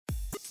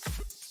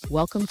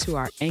Welcome to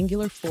our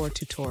Angular 4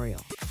 tutorial.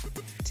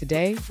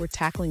 Today, we're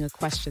tackling a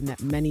question that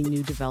many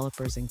new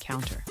developers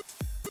encounter.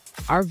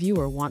 Our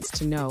viewer wants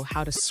to know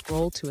how to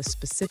scroll to a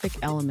specific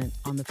element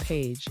on the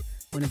page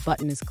when a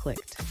button is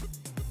clicked.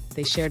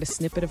 They shared a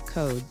snippet of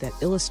code that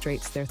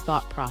illustrates their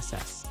thought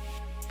process,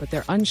 but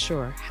they're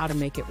unsure how to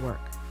make it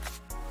work.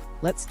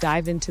 Let's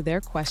dive into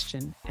their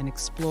question and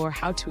explore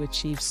how to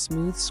achieve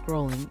smooth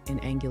scrolling in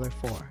Angular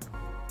 4.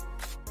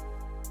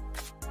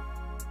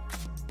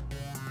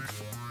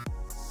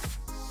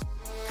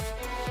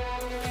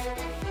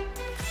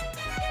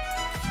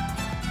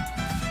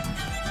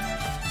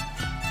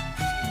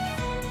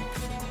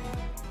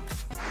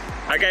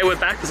 Okay, we're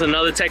back with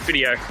another tech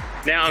video.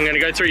 Now I'm going to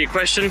go through your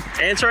question,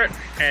 answer it,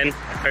 and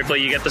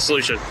hopefully you get the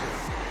solution.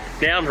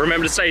 Now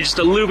remember to stay just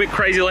a little bit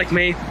crazy like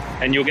me,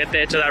 and you'll get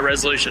there to that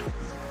resolution.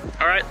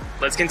 Alright,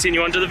 let's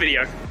continue on to the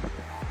video.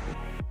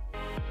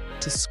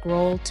 To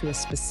scroll to a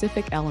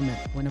specific element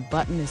when a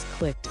button is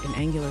clicked in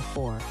Angular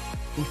 4,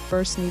 we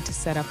first need to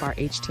set up our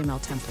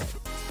HTML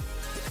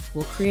template.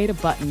 We'll create a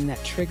button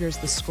that triggers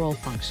the scroll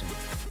function.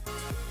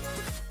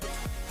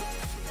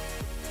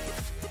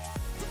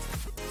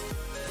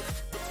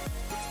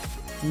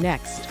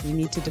 Next, we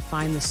need to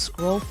define the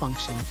scroll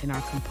function in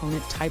our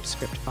component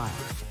TypeScript file.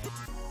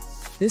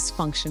 This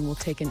function will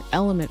take an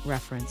element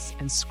reference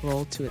and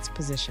scroll to its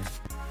position.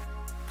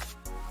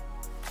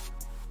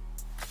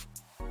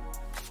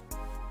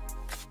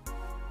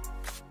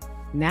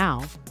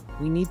 Now,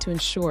 we need to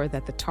ensure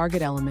that the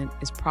target element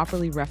is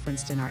properly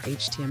referenced in our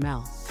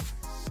HTML.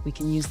 We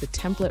can use the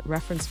template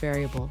reference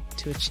variable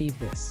to achieve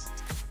this.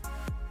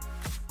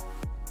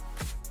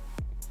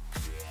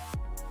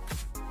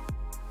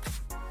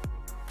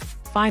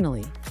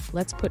 Finally,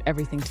 let's put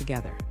everything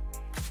together.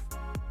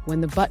 When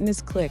the button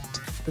is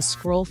clicked, the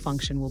scroll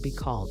function will be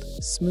called,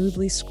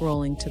 smoothly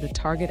scrolling to the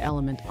target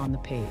element on the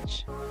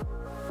page.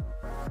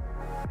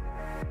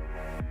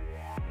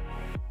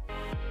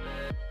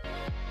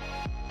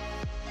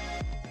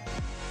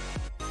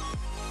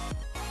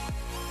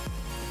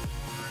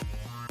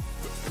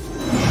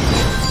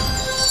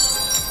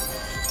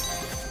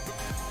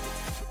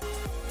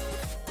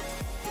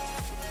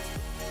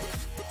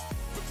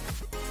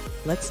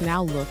 Let's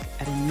now look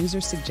at a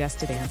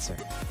user-suggested answer.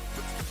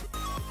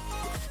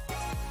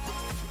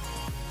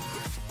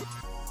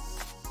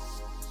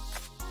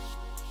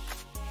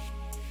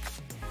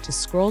 To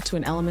scroll to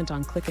an element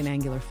on click in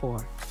Angular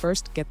 4,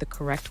 first get the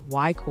correct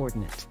Y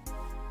coordinate.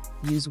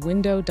 Use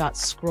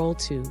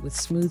window.scrollTo with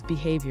smooth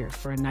behavior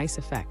for a nice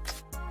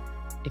effect.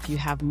 If you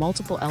have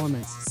multiple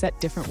elements,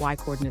 set different Y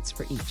coordinates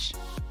for each.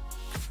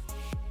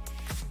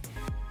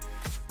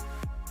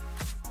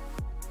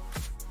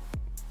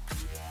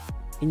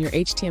 In your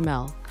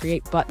HTML,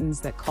 create buttons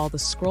that call the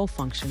scroll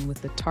function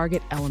with the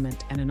target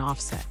element and an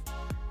offset.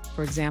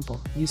 For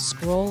example, use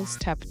scroll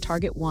step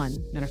target 1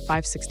 and a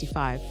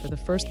 565 for the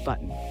first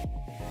button.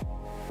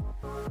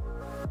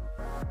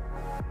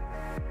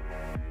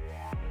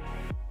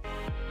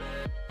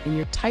 In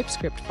your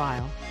TypeScript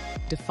file,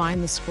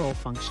 define the scroll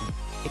function.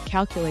 It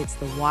calculates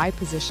the Y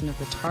position of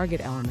the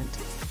target element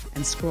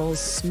and scrolls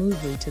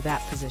smoothly to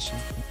that position.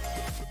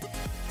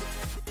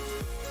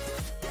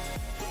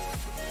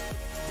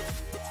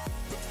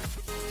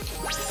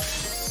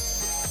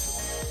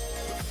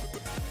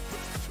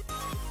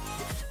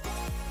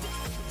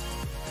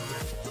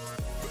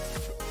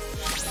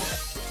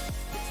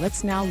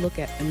 Let's now look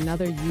at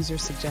another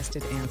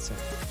user-suggested answer.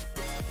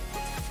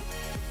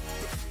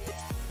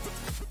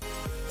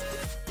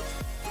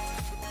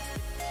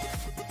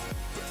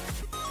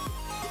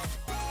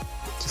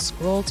 To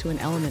scroll to an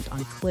element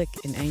on click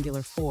in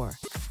Angular 4,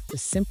 the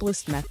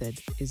simplest method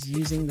is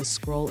using the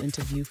scroll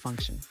into view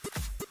function.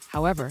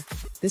 However,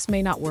 this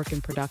may not work in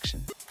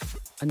production.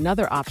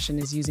 Another option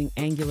is using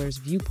Angular's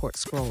viewport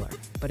scroller,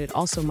 but it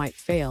also might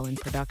fail in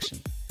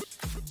production.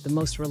 The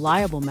most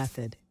reliable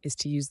method is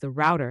to use the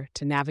router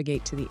to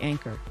navigate to the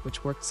anchor,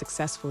 which worked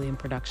successfully in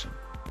production.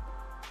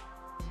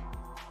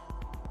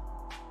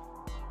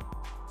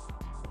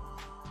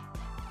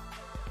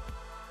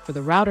 For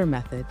the router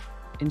method,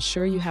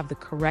 ensure you have the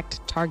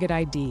correct target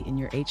ID in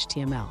your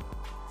HTML.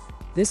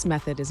 This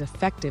method is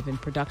effective in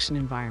production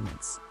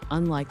environments,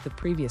 unlike the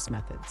previous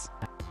methods.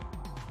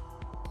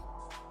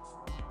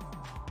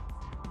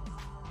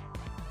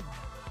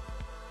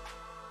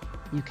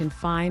 You can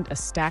find a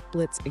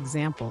StackBlitz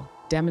example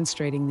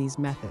demonstrating these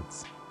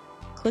methods.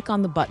 Click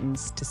on the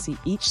buttons to see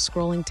each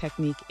scrolling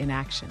technique in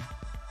action.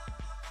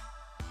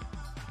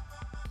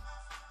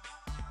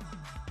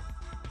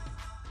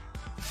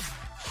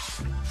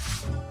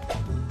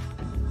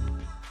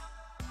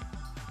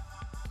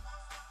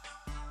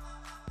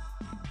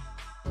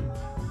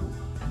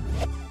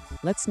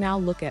 Let's now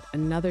look at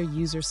another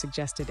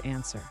user-suggested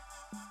answer.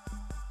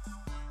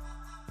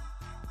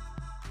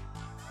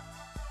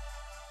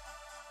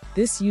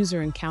 This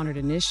user encountered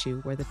an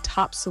issue where the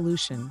top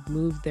solution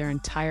moved their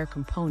entire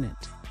component,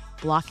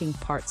 blocking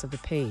parts of the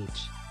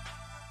page.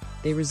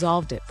 They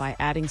resolved it by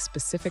adding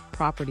specific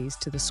properties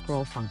to the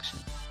scroll function.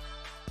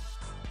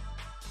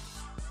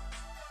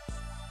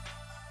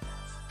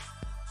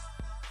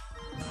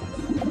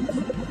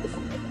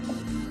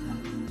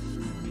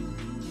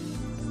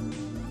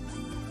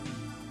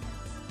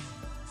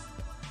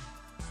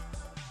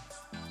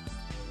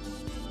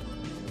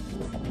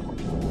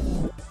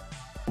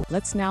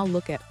 Let's now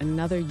look at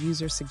another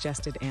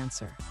user-suggested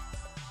answer.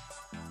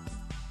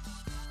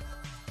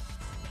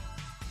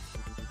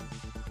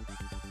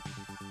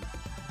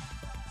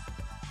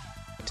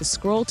 To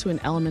scroll to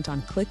an element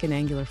on click in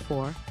Angular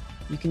 4,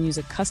 you can use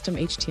a custom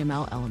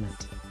HTML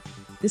element.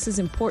 This is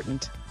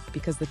important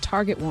because the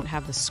target won't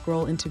have the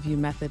scroll into view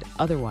method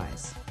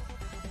otherwise.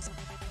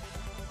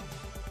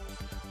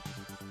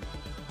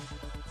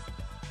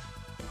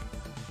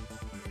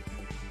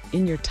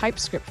 In your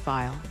TypeScript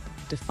file,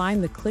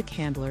 define the click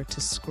handler to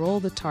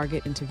scroll the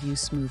target into view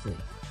smoothly.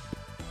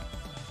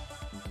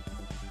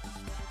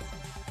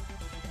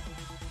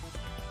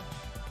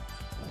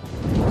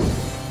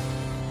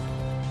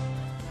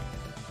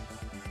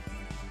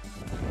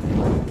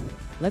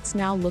 Let's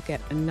now look at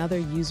another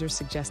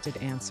user-suggested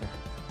answer.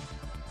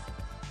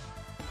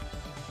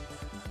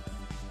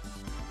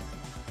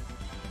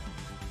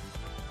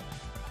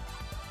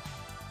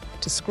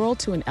 To scroll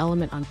to an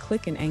element on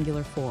click in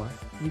Angular 4,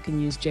 you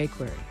can use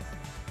jQuery.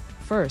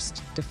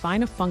 First,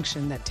 define a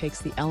function that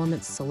takes the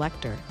element's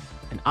selector,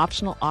 an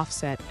optional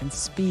offset, and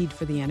speed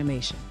for the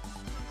animation.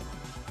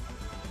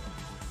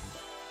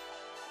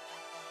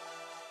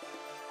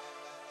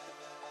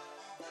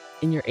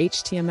 In your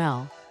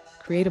HTML,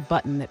 create a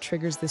button that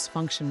triggers this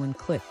function when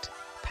clicked,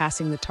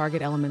 passing the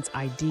target element's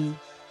ID,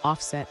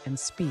 offset, and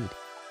speed.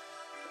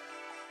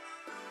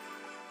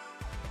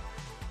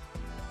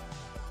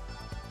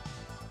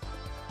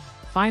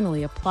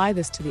 Finally, apply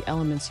this to the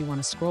elements you want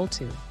to scroll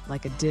to,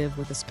 like a div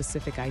with a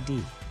specific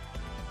ID.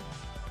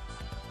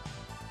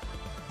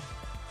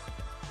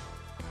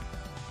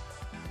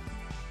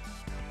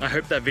 I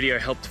hope that video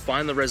helped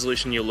find the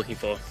resolution you're looking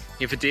for.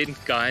 If it did,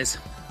 guys,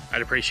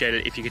 I'd appreciate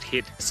it if you could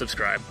hit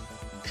subscribe.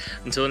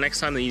 Until the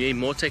next time that you need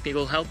more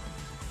technical help,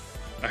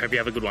 I hope you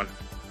have a good one.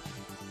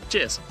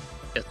 Cheers.